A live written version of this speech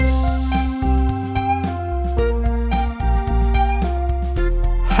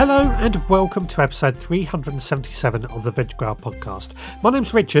Hello and welcome to episode 377 of the Veg Grower Podcast. My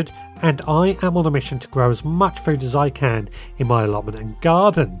name's Richard and I am on a mission to grow as much food as I can in my allotment and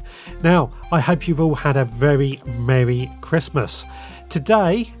garden. Now, I hope you've all had a very Merry Christmas.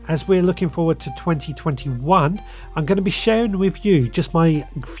 Today, as we're looking forward to 2021, I'm going to be sharing with you just my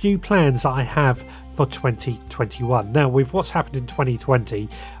few plans that I have for 2021. Now, with what's happened in 2020,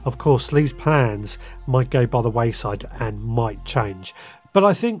 of course, these plans might go by the wayside and might change. But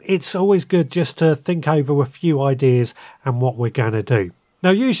I think it's always good just to think over a few ideas and what we're going to do. Now,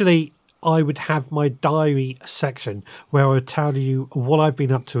 usually I would have my diary section where I would tell you what I've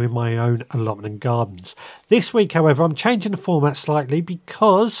been up to in my own allotment and gardens. This week, however, I'm changing the format slightly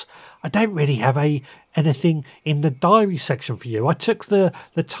because I don't really have anything in the diary section for you. I took the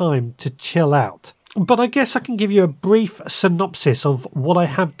time to chill out. But I guess I can give you a brief synopsis of what I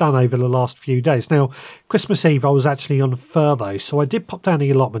have done over the last few days. Now, Christmas Eve I was actually on furlough, so I did pop down the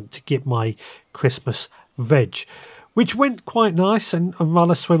allotment to get my Christmas veg, which went quite nice and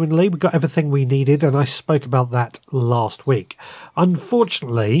rather swimmingly. We got everything we needed, and I spoke about that last week.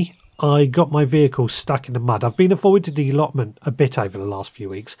 Unfortunately, I got my vehicle stuck in the mud. I've been avoiding the allotment a bit over the last few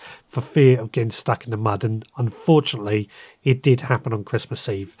weeks for fear of getting stuck in the mud, and unfortunately, it did happen on Christmas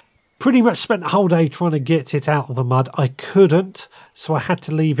Eve. Pretty much spent the whole day trying to get it out of the mud. I couldn't, so I had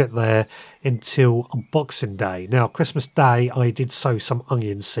to leave it there until Boxing Day. Now, Christmas Day, I did sow some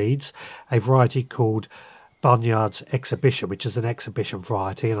onion seeds, a variety called Barnyard's Exhibition, which is an exhibition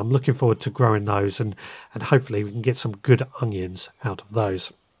variety, and I'm looking forward to growing those, and hopefully we can get some good onions out of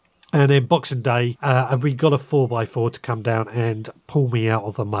those. And then Boxing Day, we got a 4x4 to come down and pull me out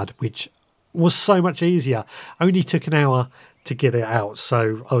of the mud, which was so much easier. Only took an hour to get it out,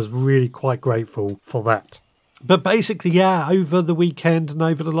 so I was really quite grateful for that. But basically, over the weekend and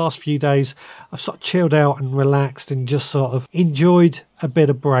over the last few days, I've sort of chilled out and relaxed and just sort of enjoyed a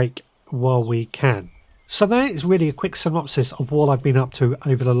bit of break while we can. So that is really a quick synopsis of what I've been up to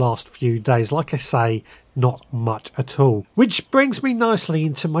over the last few days. Like I say, not much at all. Which brings me nicely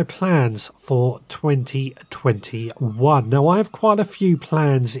into my plans for 2021. Now, I have quite a few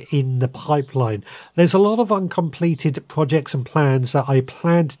plans in the pipeline. There's a lot of uncompleted projects and plans that I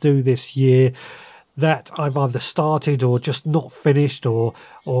plan to do this year that I've either started or just not finished or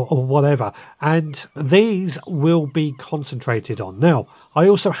whatever. And these will be concentrated on. Now, I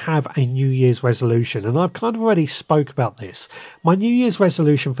also have a New Year's resolution, and I've kind of already spoke about this. My New Year's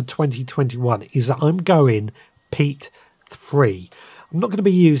resolution for 2021 is that I'm going peat-free. I'm not going to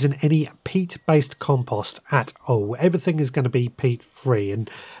be using any peat-based compost at all. Everything is going to be peat-free. And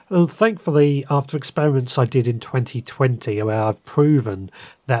thankfully, after experiments I did in 2020, where I've proven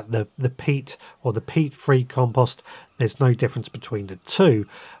that the peat or the peat-free compost, there's no difference between the two.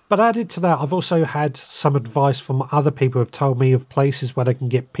 But added to that, I've also had some advice from other people who have told me of places where they can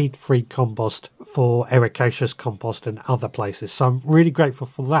get peat-free compost for ericaceous compost and other places. So I'm really grateful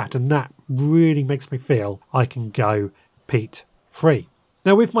for that. And that really makes me feel I can go peat-free.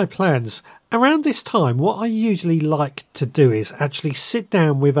 Now, with my plans, around this time, what I usually like to do is actually sit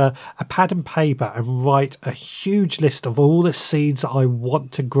down with a pad and paper and write a huge list of all the seeds that I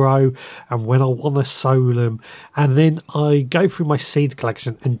want to grow and when I want to sow them. And then I go through my seed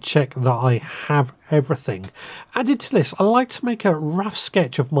collection and check that I have everything. Added to this, I like to make a rough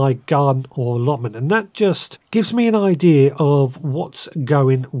sketch of my garden or allotment, and that just gives me an idea of what's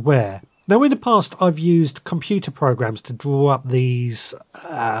going where. Now, in the past, I've used computer programs to draw up these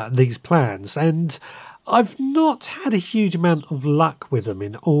plans, and I've not had a huge amount of luck with them,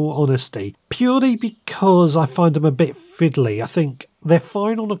 in all honesty, purely because I find them a bit fiddly. I think they're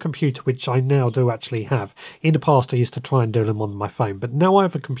fine on a computer, which I now do actually have. In the past, I used to try and do them on my phone, but now I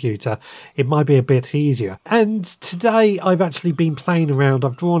have a computer, it might be a bit easier. And today, I've actually been playing around.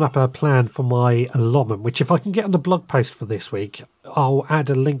 I've drawn up a plan for my allotment, which if I can get on the blog post for this week, I'll add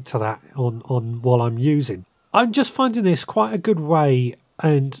a link to that on what I'm using. I'm just finding this quite a good way.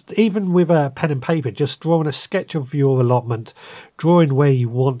 And even with a pen and paper, just drawing a sketch of your allotment, drawing where you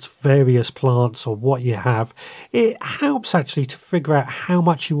want various plants or what you have, it helps actually to figure out how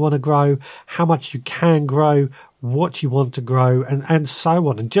much you want to grow, how much you can grow, what you want to grow, and so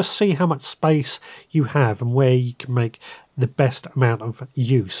on. And just see how much space you have and where you can make the best amount of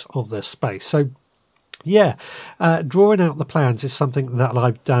use of the space. So drawing out the plans is something that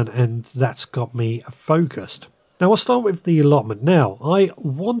I've done, and that's got me focused. Now, I'll start with the allotment. Now, I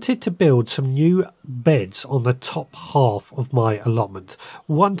wanted to build some new beds on the top half of my allotment.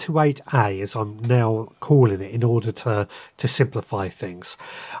 128A, as I'm now calling it, in order to simplify things.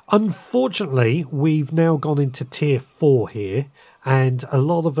 Unfortunately, we've now gone into tier 4 here, and a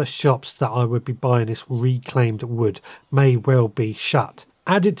lot of the shops that I would be buying this reclaimed wood may well be shut.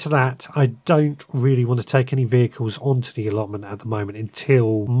 Added to that, I don't really want to take any vehicles onto the allotment at the moment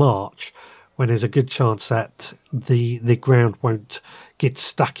until March, when there's a good chance that the ground won't get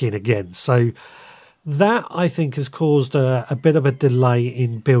stuck in again. So that, I think, has caused a bit of a delay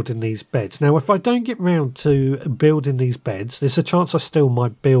in building these beds. Now, if I don't get round to building these beds, there's a chance I still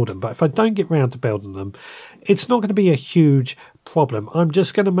might build them. But if I don't get round to building them, it's not going to be a huge problem. I'm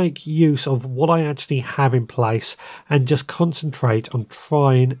just going to make use of what I actually have in place and just concentrate on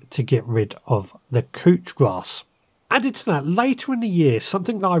trying to get rid of the couch grass. Added to that, later in the year,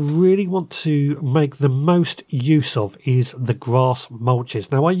 something that I really want to make the most use of is the grass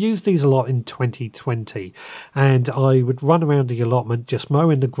mulches. Now, I used these a lot in 2020, and I would run around the allotment just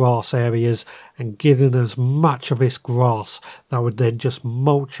mowing the grass areas and getting as much of this grass that would then just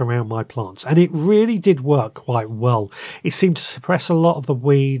mulch around my plants. And it really did work quite well. It seemed to suppress a lot of the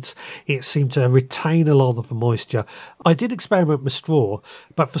weeds. It seemed to retain a lot of the moisture. I did experiment with straw,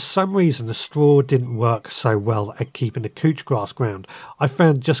 but for some reason the straw didn't work so well at keeping the couch grass ground. I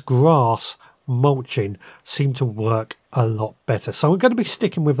found just grass mulching seemed to work a lot better. So I'm going to be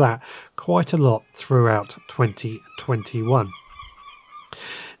sticking with that quite a lot throughout 2021.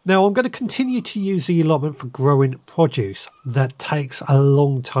 Now, I'm going to continue to use the allotment for growing produce that takes a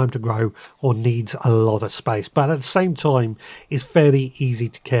long time to grow or needs a lot of space, but at the same time is fairly easy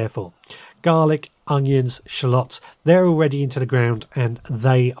to care for. Garlic, onions, shallots, they're already into the ground and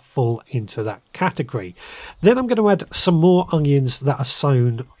they fall into that category. Then I'm going to add some more onions that are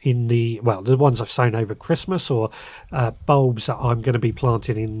sown in the ones I've sown over Christmas, or bulbs that I'm going to be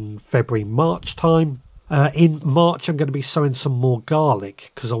planting in February, March time. In March, I'm going to be sowing some more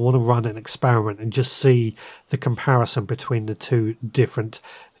garlic because I want to run an experiment and just see the comparison between the two different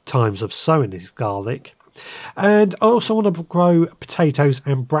times of sowing this garlic. And I also want to grow potatoes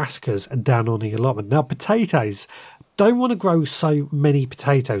and brassicas down on the allotment. Now, potatoes, don't want to grow so many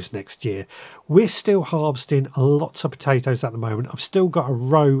potatoes next year. We're still harvesting lots of potatoes at the moment. I've still got a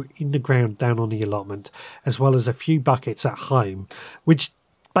row in the ground down on the allotment, as well as a few buckets at home, which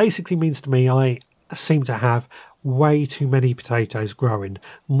basically means to me I seem to have way too many potatoes growing,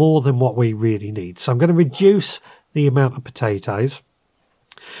 more than what we really need. So I'm going to reduce the amount of potatoes.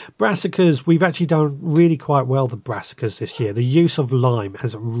 Brassicas, we've actually done really quite well with brassicas this year. The use of lime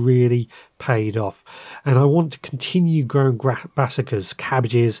has really paid off, and I want to continue growing brassicas,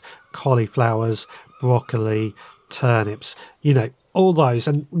 cabbages, cauliflowers, broccoli, turnips, all those,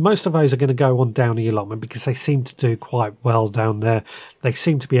 and most of those are going to go on down the allotment because they seem to do quite well down there. They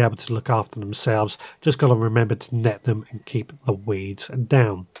seem to be able to look after themselves. Just got to remember to net them and keep the weeds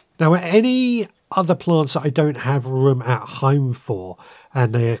down. Now, any other plants that I don't have room at home for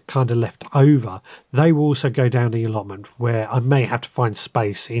and they're kind of left over, they will also go down the allotment, where I may have to find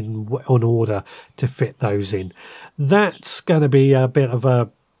space in order to fit those in. That's going to be a bit of a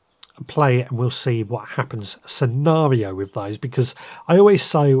play, and we'll see what happens scenario with those, because I always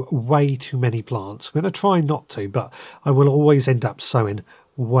sow way too many plants. I'm going to try not to, but I will always end up sowing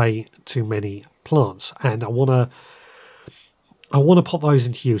way too many plants, and I want to put those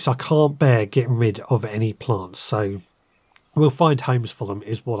into use. I can't bear getting rid of any plants, so we'll find homes for them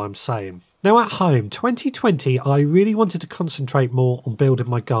is what I'm saying. Now, at home, 2020, I really wanted to concentrate more on building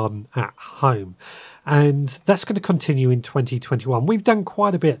my garden at home, and that's going to continue in 2021. We've done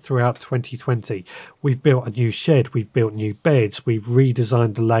quite a bit throughout 2020. We've built a new shed, we've built new beds, we've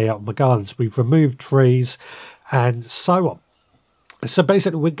redesigned the layout of my gardens, we've removed trees, and so on. So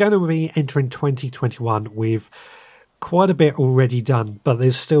basically, we're going to be entering 2021 with quite a bit already done, but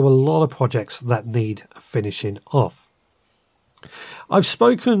there's still a lot of projects that need finishing off. I've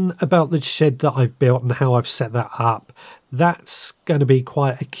spoken about the shed that I've built and how I've set that up. That's going to be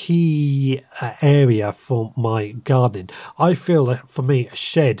quite a key area for my gardening. I feel that for me, a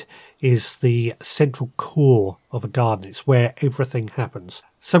shed is the central core of a garden. It's where everything happens.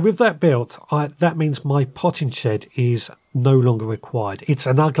 So with that built, that means my potting shed is no longer required. It's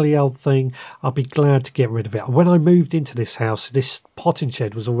an ugly old thing. I'll be glad to get rid of it. When I moved into this house, this potting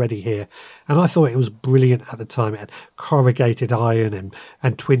shed was already here, and I thought it was brilliant at the time. It had corrugated iron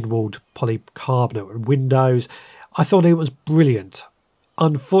and twin-walled polycarbonate windows. I thought it was brilliant.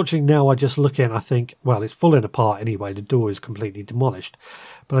 Unfortunately, now I just look at it and I think, well, it's falling apart anyway. The door is completely demolished.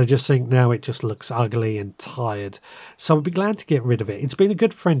 But I just think now it just looks ugly and tired. So I'd be glad to get rid of it. It's been a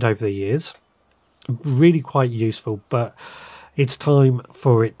good friend over the years. Really quite useful, but it's time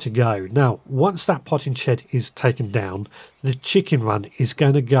for it to go. Now, once that potting shed is taken down, the chicken run is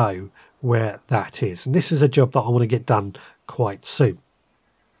going to go where that is. And this is a job that I want to get done quite soon.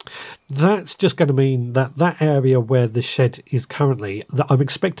 That's just going to mean that that area where the shed is currently, that I'm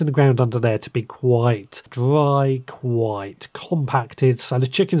expecting the ground under there to be quite dry, quite compacted. So the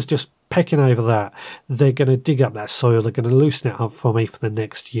chickens just pecking over that. They're going to dig up that soil. They're going to loosen it up for me for the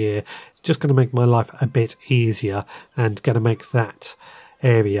next year. It's just going to make my life a bit easier and going to make that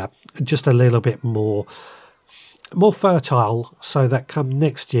area just a little bit more fertile, so that come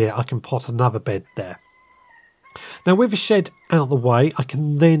next year I can pot another bed there. Now, with the shed out the way, I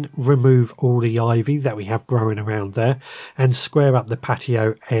can then remove all the ivy that we have growing around there and square up the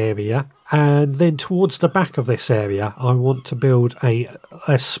patio area. And then towards the back of this area, I want to build a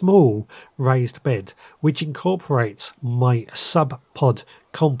small raised bed which incorporates my sub-pod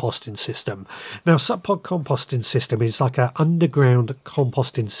composting system. Now, sub-pod composting system is like an underground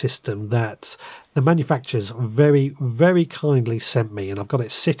composting system that the manufacturers very, very kindly sent me, and I've got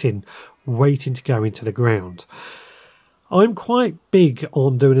it sitting waiting to go into the ground. I'm quite big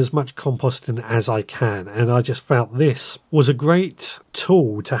on doing as much composting as I can, and I just felt this was a great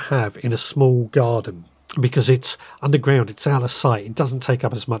tool to have in a small garden because it's underground, it's out of sight, it doesn't take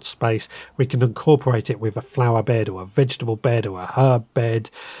up as much space. We can incorporate it with a flower bed or a vegetable bed or a herb bed.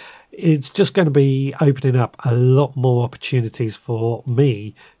 It's just going to be opening up a lot more opportunities for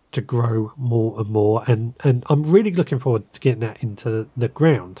me to grow more and more, and I'm really looking forward to getting that into the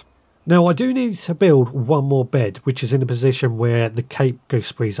ground. Now, I do need to build one more bed, which is in a position where the Cape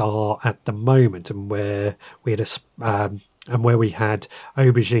gooseberries are at the moment, and where we had where we had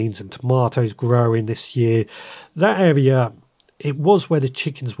aubergines and tomatoes growing this year. That area, it was where the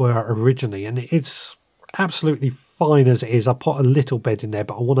chickens were originally, and it's absolutely fine as it is. I put a little bed in there,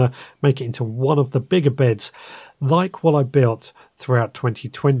 but I want to make it into one of the bigger beds, like what I built throughout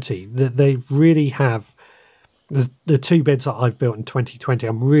 2020. That they really have. The two beds that I've built in 2020,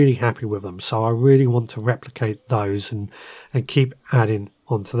 I'm really happy with them. So I really want to replicate those and keep adding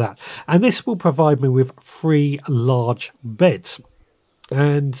onto that. And this will provide me with 3 large beds.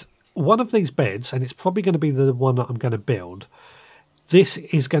 And one of these beds, and it's probably going to be the one that I'm going to build, this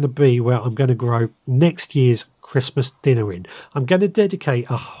is going to be where I'm going to grow next year's Christmas dinner in. I'm going to dedicate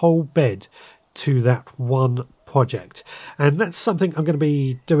a whole bed to that one project, and that's something I'm going to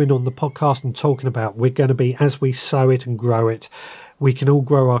be doing on the podcast and talking about. We're going to be, as we sow it and grow it, we can all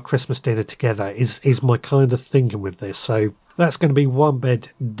grow our Christmas dinner together is my kind of thinking with this. So that's going to be one bed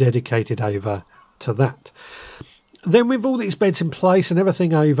dedicated over to that. Then, with all these beds in place and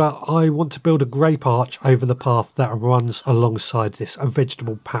everything over, I want to build a grape arch over the path that runs alongside this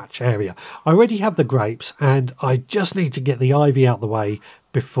vegetable patch area. I already have the grapes, and I just need to get the ivy out the way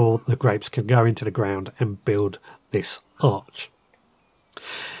before the grapes can go into the ground and build this arch.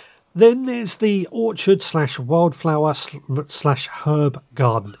 Then there's the orchard / wildflower / herb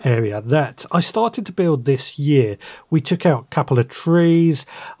garden area that I started to build this year. We took out a couple of trees.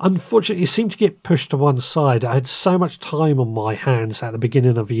 Unfortunately, it seemed to get pushed to one side. I had so much time on my hands at the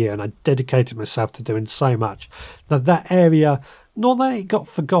beginning of the year, and I dedicated myself to doing so much that area, not that it got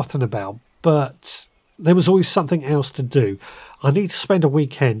forgotten about, but there was always something else to do. I need to spend a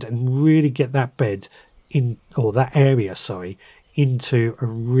weekend and really get that bed in, or that area, into a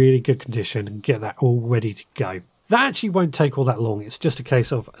really good condition and get that all ready to go. That actually won't take all that long. It's just a case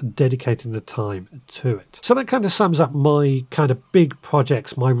of dedicating the time to it. So that kind of sums up my kind of big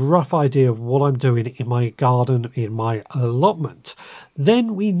projects, my rough idea of what I'm doing in my garden, in my allotment.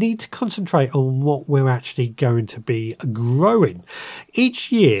 Then we need to concentrate on what we're actually going to be growing.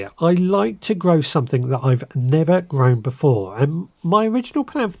 Each year, I like to grow something that I've never grown before. And my original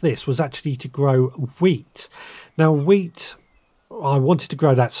plan for this was actually to grow wheat. Now, wheat, I wanted to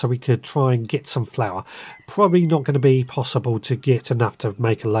grow that so we could try and get some flour. Probably not going to be possible to get enough to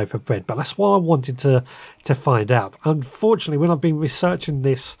make a loaf of bread, but that's what I wanted to find out. Unfortunately, when I've been researching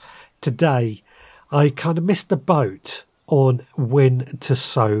this today, I kind of missed the boat on when to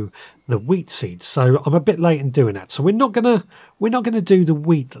sow the wheat seeds. So I'm a bit late in doing that. So we're not gonna do the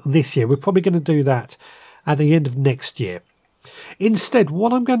wheat this year. We're probably going to do that at the end of next year. Instead,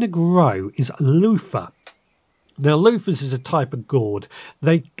 what I'm going to grow is loofah. Now, loofahs is a type of gourd.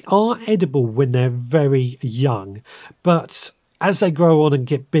 They are edible when they're very young, but as they grow on and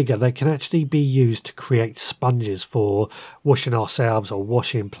get bigger, they can actually be used to create sponges for washing ourselves or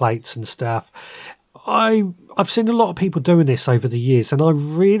washing plates and stuff. I've seen a lot of people doing this over the years, and I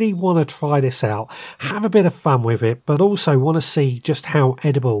really want to try this out, have a bit of fun with it, but also want to see just how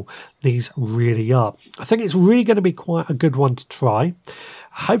edible these really are. I think it's really going to be quite a good one to try.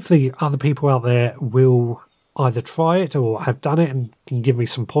 Hopefully other people out there will either try it or have done it and can give me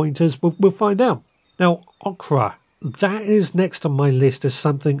some pointers. We'll find out. Now, okra, that is next on my list as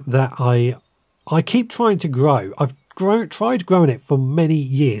something that I keep trying to grow. I've tried growing it for many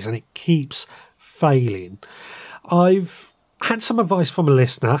years and it keeps failing. I've had some advice from a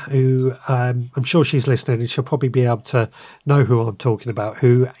listener who I'm sure she's listening and she'll probably be able to know who I'm talking about,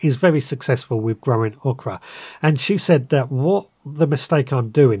 who is very successful with growing okra. And she said that what the mistake I'm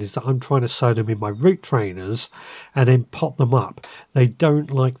doing is that I'm trying to sow them in my root trainers and then pot them up. They don't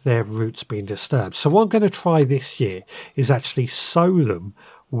like their roots being disturbed. So what I'm going to try this year is actually sow them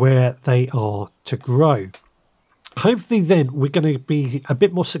where they are to grow. Hopefully then we're going to be a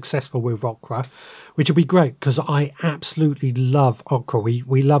bit more successful with okra, which will be great because I absolutely love okra.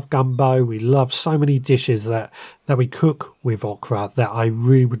 We love gumbo. We love so many dishes that we cook with okra that I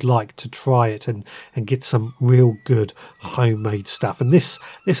really would like to try it and get some real good homemade stuff. And this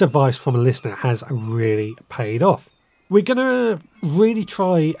advice from a listener has really paid off. We're going to really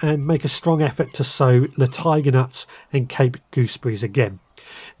try and make a strong effort to sow the tiger nuts and Cape gooseberries again.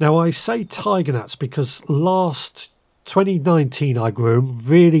 Now, I say tiger nuts because last 2019 I grew them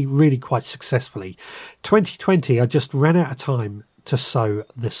really, really quite successfully. 2020 I just ran out of time to sow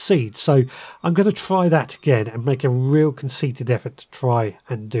the seeds. So I'm going to try that again and make a real conceited effort to try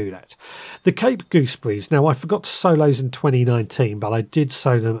and do that. The Cape gooseberries, now I forgot to sow those in 2019, but I did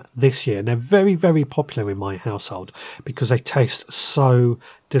sow them this year. And they're very, very popular in my household because they taste so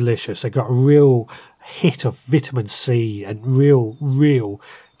delicious. They got a real hit of vitamin C and real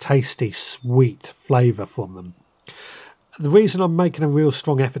tasty sweet flavour from them. The reason I'm making a real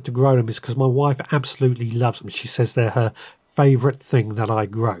strong effort to grow them is because my wife absolutely loves them. She says they're her favourite thing that I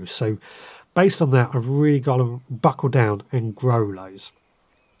grow. So based on that, I've really got to buckle down and grow those.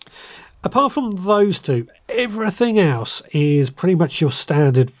 Apart from those two, everything else is pretty much your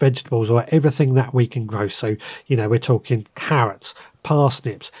standard vegetables or everything that we can grow. So, we're talking carrots,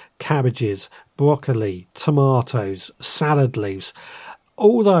 parsnips, cabbages, broccoli, tomatoes, salad leaves,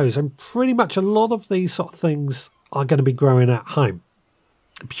 all those. And pretty much a lot of these sort of things are going to be growing at home,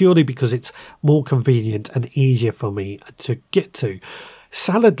 purely because it's more convenient and easier for me to get to.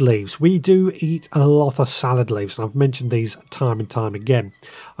 Salad leaves. We do eat a lot of salad leaves, and I've mentioned these time and time again.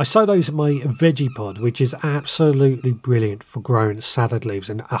 I sow those in my veggie pod, which is absolutely brilliant for growing salad leaves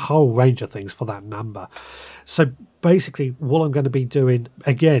and a whole range of things for that number. So basically what I'm going to be doing,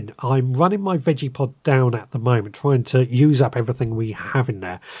 again, I'm running my veggie pod down at the moment, trying to use up everything we have in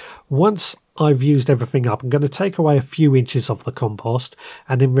there. Once I've used everything up, I'm going to take away a few inches of the compost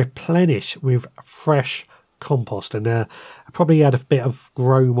and then replenish with fresh compost, and I probably add a bit of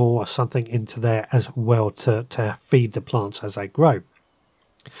grow more or something into there as well to feed the plants as they grow.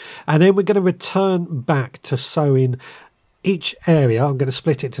 And then we're going to return back to sowing each area. I'm going to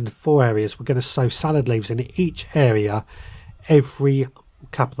split it into 4 areas. We're going to sow salad leaves in each area every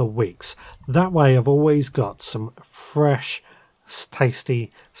couple of weeks. That way I've always got some fresh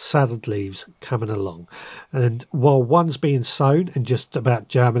tasty salad leaves coming along, and while one's being sown and just about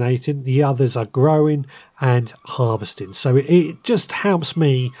germinating, the others are growing and harvesting. So it just helps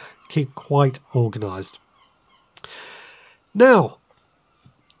me keep quite organised. Now,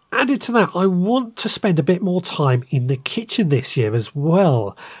 added to that, I want to spend a bit more time in the kitchen this year as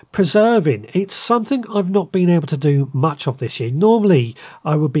well, preserving. It's something I've not been able to do much of this year. Normally,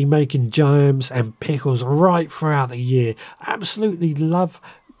 I would be making jams and pickles right throughout the year. Absolutely love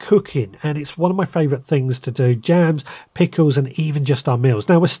cooking, and it's one of my favourite things to do. Jams, pickles, and even just our meals.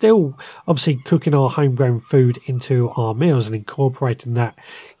 Now, we're still obviously cooking our homegrown food into our meals and incorporating that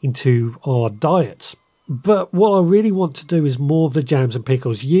into our diets. But what I really want to do is more of the jams and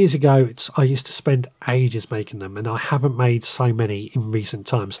pickles. Years ago, I used to spend ages making them, and I haven't made so many in recent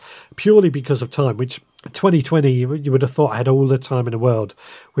times, purely because of time, which 2020, you would have thought I had all the time in the world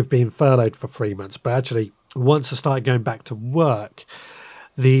with being furloughed for 3 months. But actually, once I started going back to work,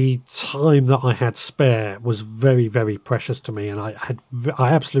 the time that I had spare was very, very precious to me, and I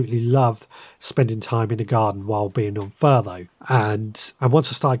absolutely loved spending time in the garden while being on furlough. And once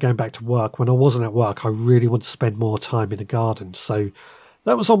I started going back to work, when I wasn't at work, I really wanted to spend more time in the garden. So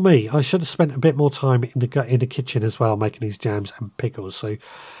that was on me. I should have spent a bit more time in the kitchen as well, making these jams and pickles. So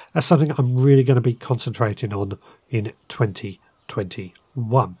that's something I'm really going to be concentrating on in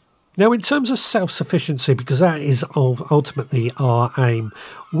 2021. Now, in terms of self-sufficiency, because that is ultimately our aim,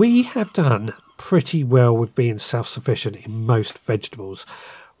 we have done pretty well with being self-sufficient in most vegetables.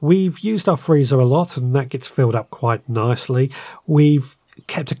 We've used our freezer a lot, and that gets filled up quite nicely. We've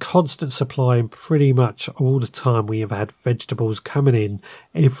kept a constant supply, and pretty much all the time we have had vegetables coming in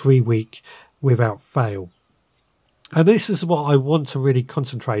every week without fail. And this is what I want to really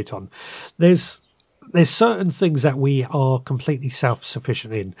concentrate on. There's certain things that we are completely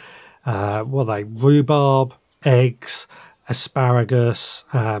self-sufficient in. Rhubarb, eggs, asparagus,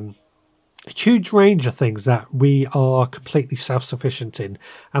 a huge range of things that we are completely self-sufficient in,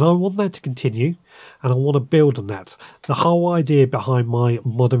 and I want that to continue, and I want to build on that. The whole idea behind my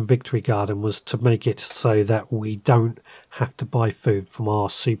modern victory garden was to make it so that we don't have to buy food from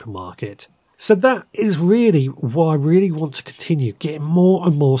our supermarket. So that is really what I really want to continue, getting more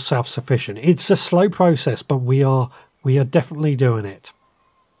and more self-sufficient. It's a slow process, but we are definitely doing it.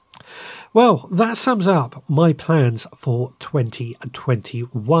 Well, that sums up my plans for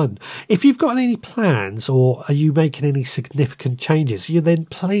 2021. If you've got any plans or are you making any significant changes, then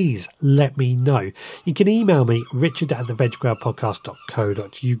please let me know. You can email me,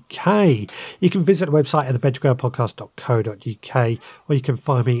 richard@theveggroundpodcast.co.uk. You can visit the website at theveggroundpodcast.co.uk, or you can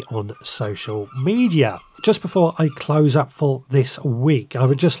find me on social media. Just before I close up for this week, I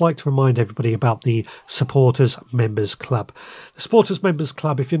would just like to remind everybody about the Supporters Members Club. The Supporters Members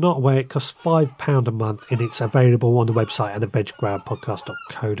Club, if you're not aware, it costs £5 a month, and it's available on the website at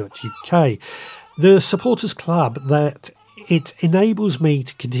theveggroundpodcast.co.uk. The Supporters Club, that it enables me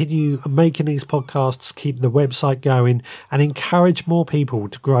to continue making these podcasts, keep the website going, and encourage more people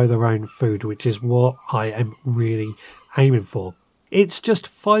to grow their own food, which is what I am really aiming for. It's just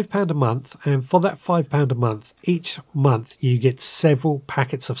 £5 a month, and for that £5 a month, each month you get several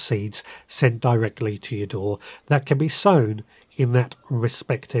packets of seeds sent directly to your door that can be sown in that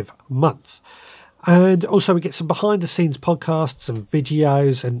respective month. And also we get some behind the scenes podcasts and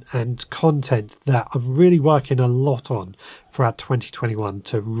videos and content that I'm really working a lot on throughout 2021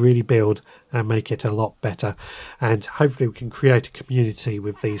 to really build and make it a lot better. And hopefully we can create a community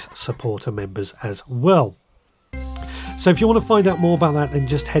with these supporter members as well. So if you want to find out more about that, then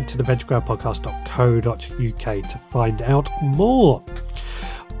just head to theveggroundpodcast.co.uk to find out more.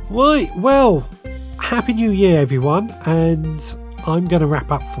 Right, well, Happy New Year, everyone, and I'm going to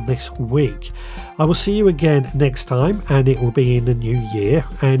wrap up for this week. I will see you again next time, and it will be in the new year,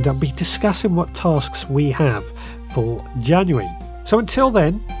 and I'll be discussing what tasks we have for January. So until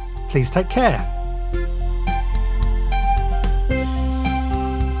then, please take care.